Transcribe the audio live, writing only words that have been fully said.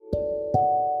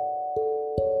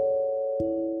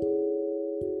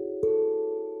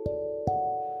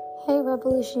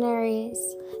revolutionaries.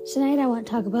 Tonight I want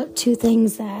to talk about two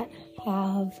things that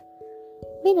have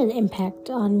made an impact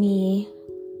on me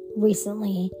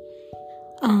recently.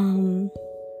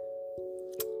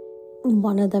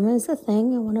 One of them is a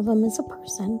thing and one of them is a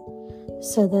person.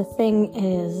 So the thing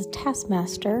is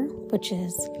Taskmaster, which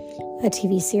is a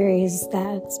TV series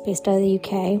that's based out of the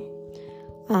UK.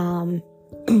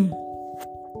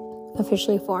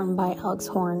 Officially formed by Alex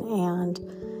Horne and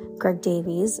Greg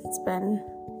Davies. It's been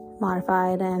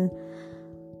modified and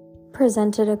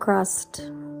presented across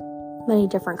many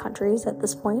different countries at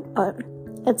this point, but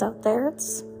it's out there.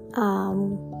 It's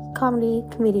comedy,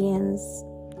 comedians,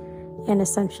 and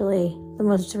essentially the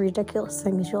most ridiculous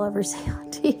things you'll ever see on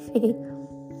TV.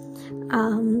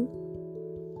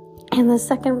 And the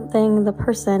second thing, the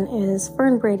person, is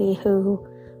Fern Brady, who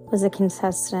was a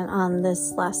contestant on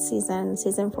this last season,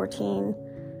 season 14,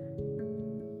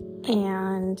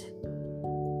 and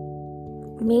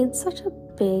made such a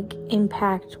big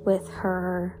impact with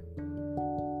her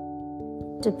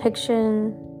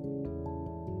depiction,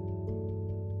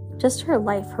 just her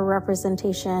life, her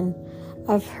representation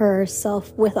of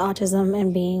herself with autism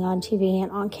and being on TV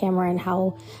and on camera, and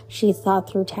how she thought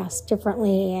through tasks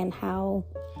differently and how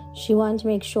she wanted to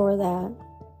make sure that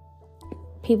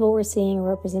people were seeing a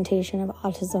representation of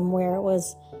autism where it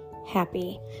was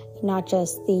happy, not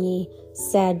just the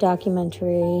sad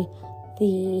documentary,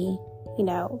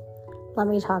 let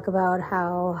me talk about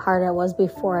how hard it was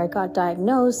before I got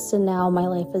diagnosed and now my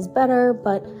life is better,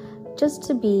 but just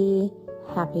to be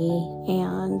happy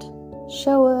and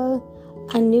show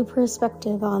a new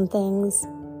perspective on things.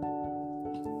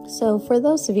 So for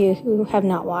those of you who have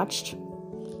not watched,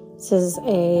 this is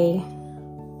a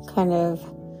kind of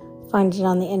find it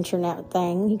on the internet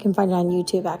thing. You can find it on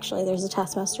YouTube, actually. There's a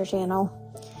Taskmaster channel.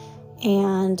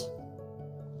 And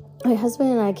my husband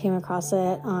and I came across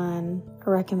it on a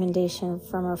recommendation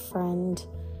from a friend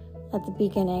at the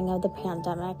beginning of the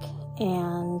pandemic.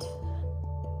 And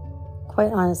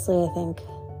quite honestly, I think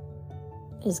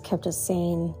it has kept us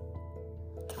sane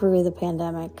through the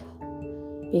pandemic,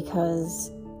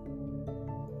 because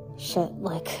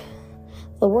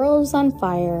the world is on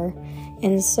fire.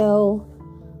 And so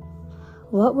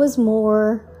what was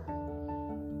more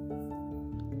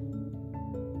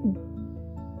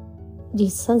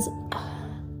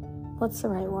what's the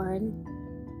right word?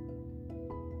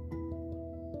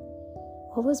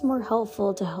 What was more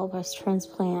helpful to help us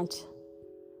transplant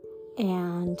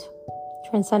and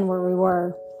transcend where we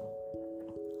were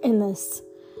in this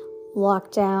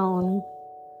lockdown,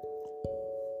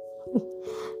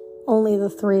 only the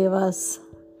three of us,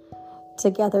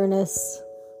 togetherness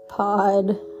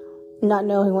pod, not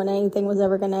knowing when anything was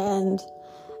ever going to end,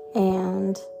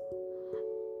 and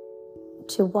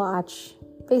to watch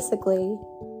basically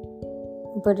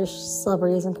British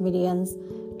celebrities and comedians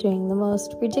doing the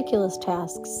most ridiculous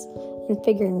tasks and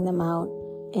figuring them out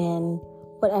in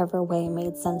whatever way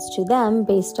made sense to them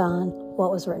based on what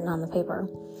was written on the paper.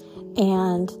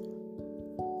 And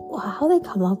how they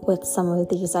come up with some of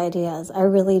these ideas, I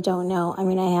really don't know. I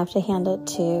mean, I have to hand it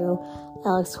to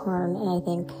Alex Horne, and I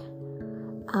think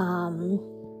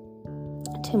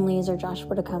Tim Lees or Josh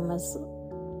Widdicombe has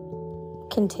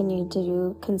continued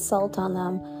to consult on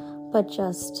them, but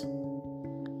just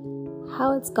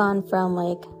how it's gone from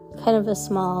kind of a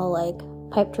small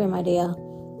pipe dream idea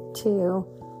to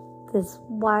this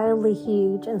wildly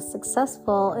huge and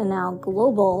successful and now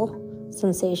global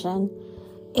sensation.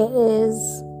 It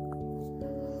is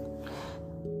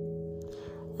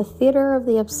the theater of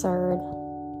the absurd,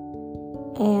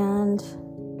 and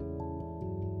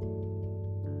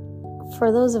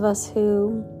for those of us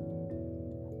who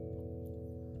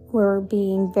were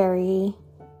being very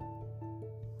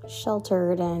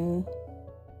sheltered and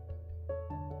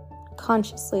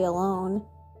consciously alone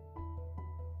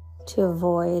to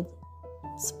avoid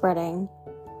spreading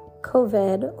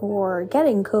COVID or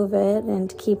getting COVID and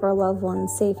to keep our loved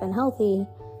ones safe and healthy,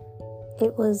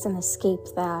 it was an escape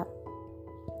that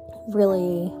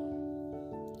really,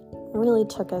 really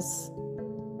took us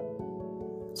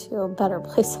to a better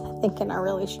place, I think, in our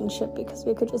relationship, because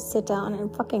we could just sit down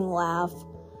and fucking laugh.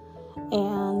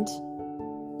 And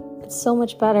it's so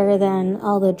much better than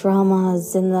all the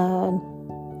dramas and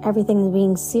everything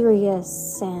being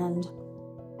serious. And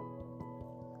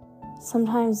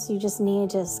sometimes you just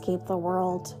need to escape the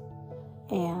world,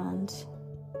 and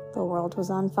the world was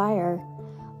on fire.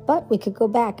 But we could go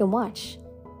back and watch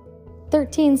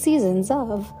 13 seasons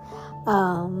of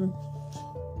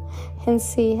and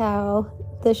see how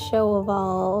the show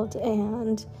evolved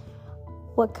and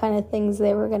what kind of things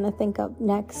they were going to think up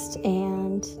next.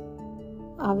 And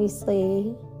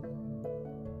obviously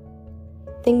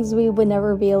things we would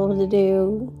never be able to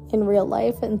do in real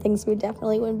life and things we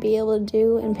definitely wouldn't be able to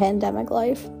do in pandemic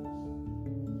life.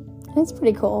 It's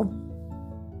pretty cool.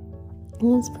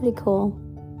 It's pretty cool.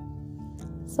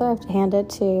 So I have to hand it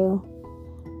to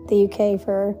the UK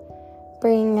for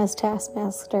bringing us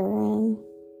Taskmaster and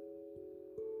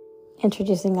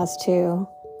introducing us to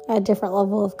a different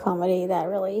level of comedy that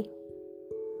really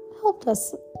helped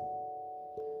us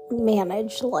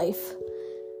manage life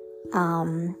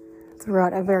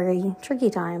throughout a very tricky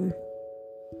time.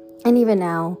 And even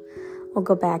now, we'll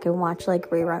go back and watch like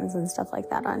reruns and stuff like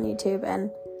that on YouTube, and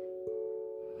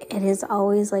it is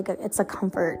always like it's a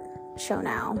comfort show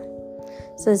now.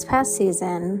 So this past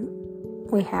season,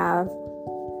 we have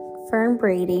Fern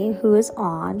Brady, who is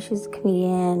on. She's a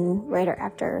comedian, writer,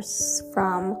 actor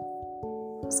from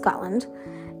Scotland.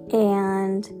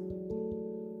 And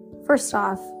first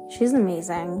off, she's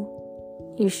amazing.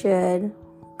 You should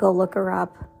go look her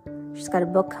up. She's got a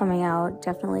book coming out.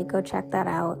 Definitely go check that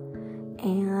out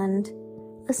and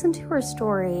listen to her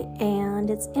story. And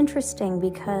it's interesting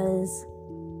because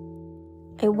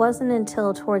it wasn't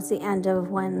until towards the end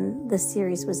of when the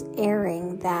series was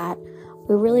airing that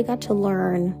we really got to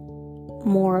learn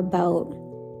more about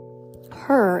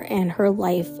her and her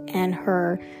life and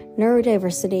her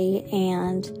neurodiversity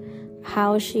and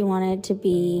how she wanted to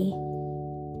be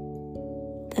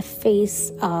the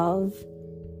face of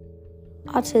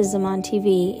autism on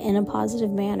TV in a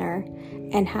positive manner,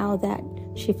 and how that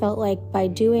she felt like by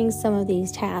doing some of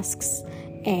these tasks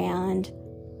and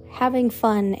having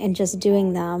fun and just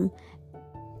doing them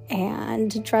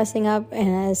and dressing up in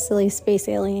a silly space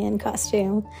alien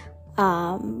costume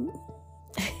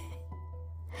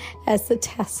as the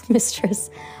task mistress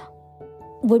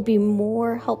would be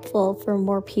more helpful for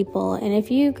more people. And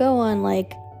if you go on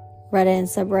like Reddit and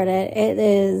subreddit,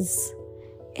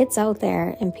 it's out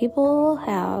there, and people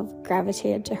have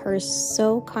gravitated to her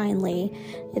so kindly.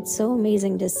 It's so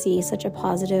amazing to see such a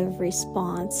positive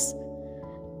response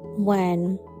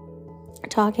when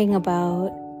talking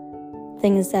about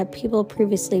things that people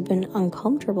previously been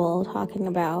uncomfortable talking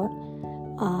about.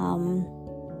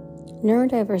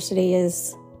 Neurodiversity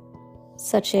is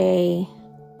such a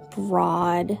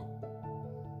broad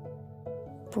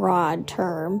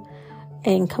term.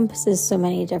 It encompasses so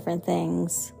many different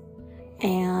things.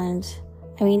 And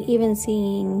I mean, even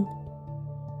seeing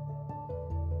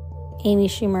Amy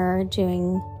Schumer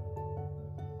doing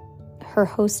her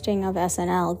hosting of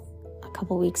SNL a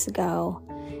couple weeks ago,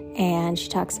 and she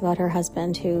talks about her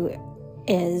husband who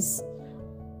is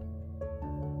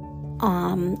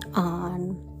on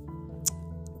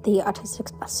the autistic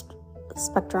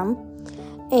spectrum,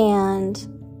 and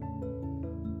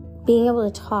being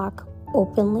able to talk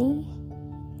openly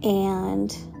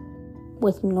and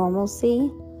with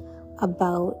normalcy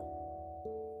about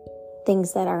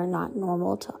things that are not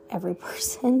normal to every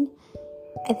person,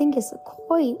 I think is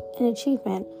quite an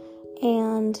achievement.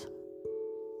 And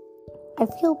I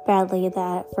feel badly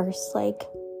that at first, like,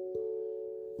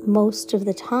 most of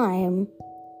the time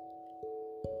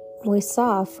we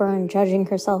saw Fern judging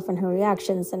herself and her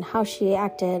reactions and how she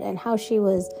acted and how she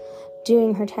was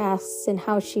doing her tasks and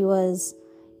how she was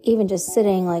even just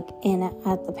sitting like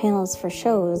at the panels for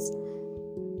shows.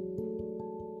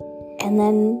 And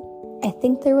then I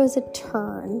think there was a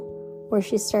turn where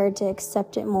she started to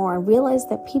accept it more and realize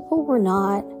that people were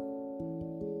not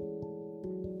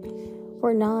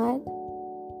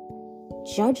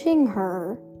judging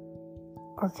her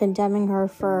or condemning her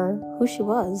for who she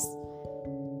was.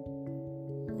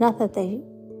 Not that they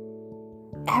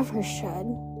ever should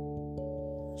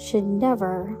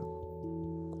never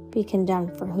be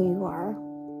condemned for who you are.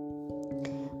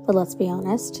 But let's be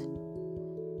honest,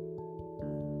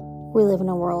 we live in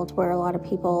a world where a lot of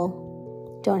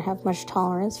people don't have much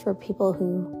tolerance for people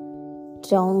who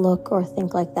don't look or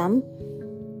think like them.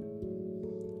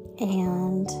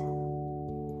 And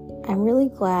I'm really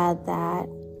glad that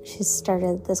she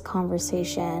started this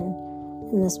conversation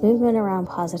and this movement around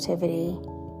positivity.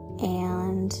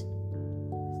 And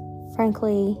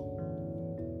frankly,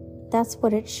 that's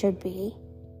what it should be.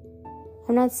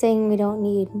 I'm not saying we don't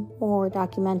need more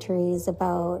documentaries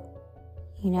about,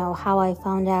 how I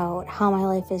found out, how my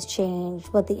life has changed,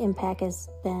 what the impact has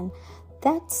been.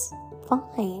 That's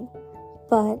fine.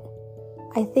 But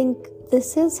I think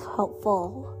this is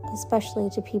helpful, especially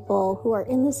to people who are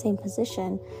in the same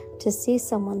position, to see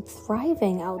someone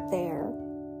thriving out there.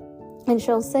 And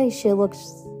she'll say she looks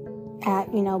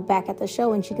at, back at the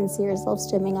show and she can see herself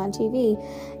stimming on TV.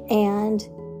 And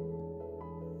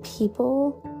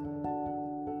people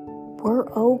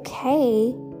were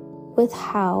okay with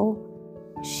how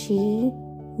she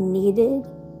needed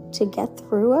to get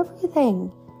through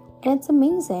everything. And it's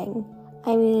amazing.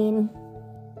 I mean,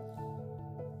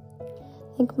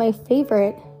 I think my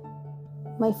favorite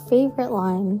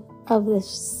line of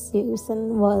this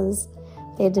season was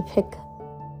they had to pick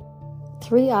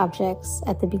 3 objects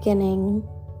at the beginning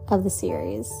of the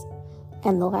series,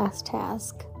 and the last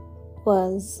task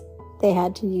was they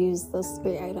had to use those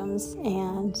 3 items,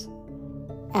 and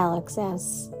Alex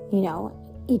asks,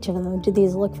 each of them, do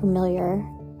these look familiar?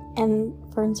 And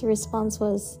Fern's response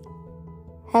was,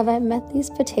 have I met these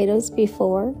potatoes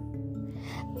before?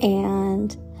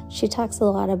 And she talks a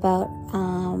lot about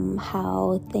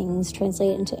how things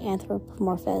translate into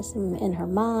anthropomorphism in her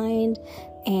mind,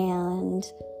 and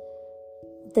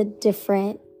the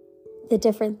different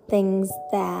things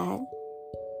that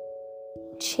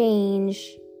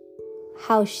change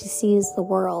how she sees the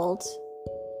world.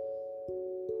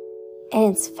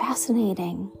 And it's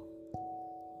fascinating.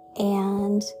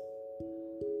 And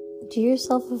do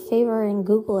yourself a favor and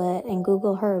Google it, and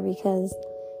Google her, because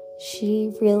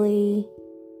she really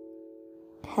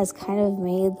has kind of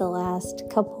made the last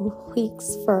couple of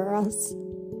weeks for us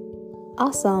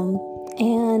awesome.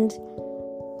 And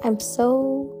I'm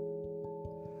so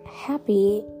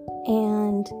happy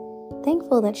and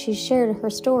thankful that she shared her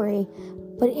story,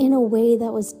 but in a way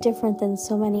that was different than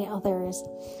so many others.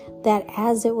 That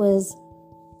as it was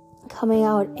coming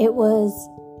out, it was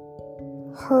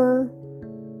her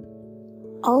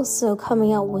also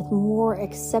coming out with more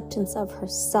acceptance of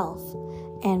herself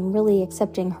and really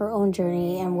accepting her own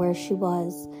journey and where she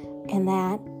was, and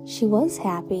that she was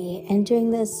happy, and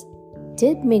doing this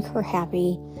did make her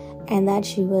happy, and that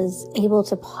she was able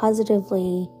to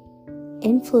positively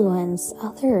influence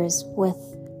others with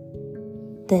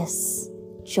this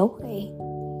joy.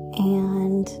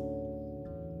 And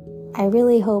I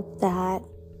really hope that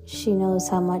she knows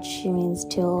how much she means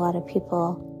to a lot of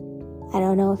people. I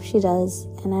don't know if she does,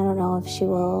 and I don't know if she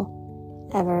will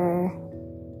ever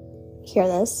hear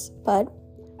this, but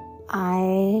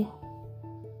I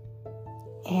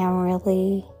am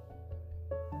really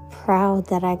proud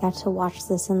that I got to watch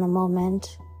this in the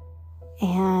moment,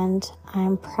 and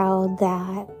I'm proud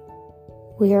that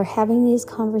we are having these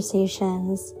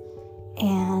conversations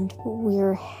and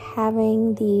we're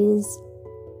having these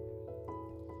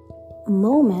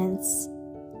moments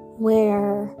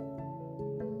where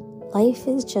life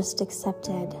is just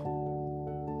accepted.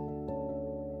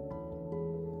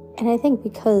 And I think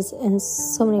because in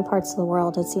so many parts of the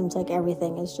world, it seems like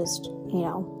everything is just,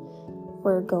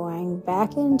 we're going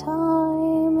back in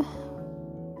time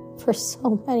for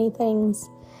so many things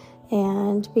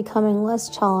and becoming less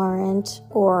tolerant,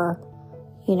 or,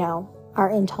 our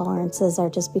intolerances are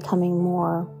just becoming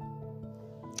more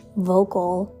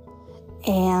vocal,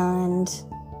 and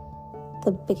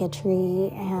the bigotry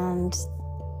and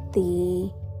the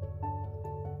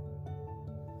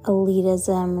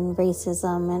elitism and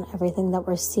racism and everything that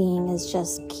we're seeing is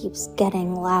just keeps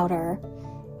getting louder,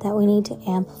 that we need to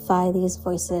amplify these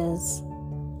voices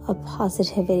of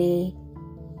positivity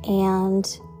and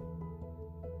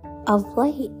of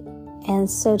light. And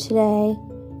so today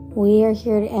we are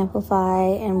here to amplify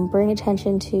and bring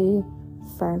attention to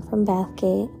Fern from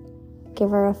Bathgate. Give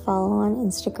her a follow on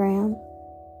Instagram.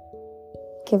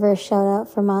 Give her a shout out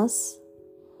from us.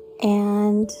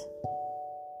 And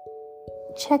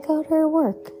check out her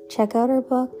work. Check out her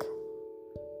book.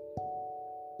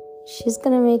 She's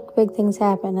going to make big things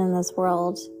happen in this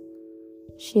world.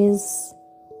 She's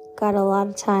got a lot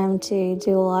of time to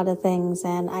do a lot of things,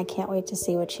 and I can't wait to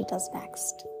see what she does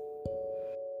next.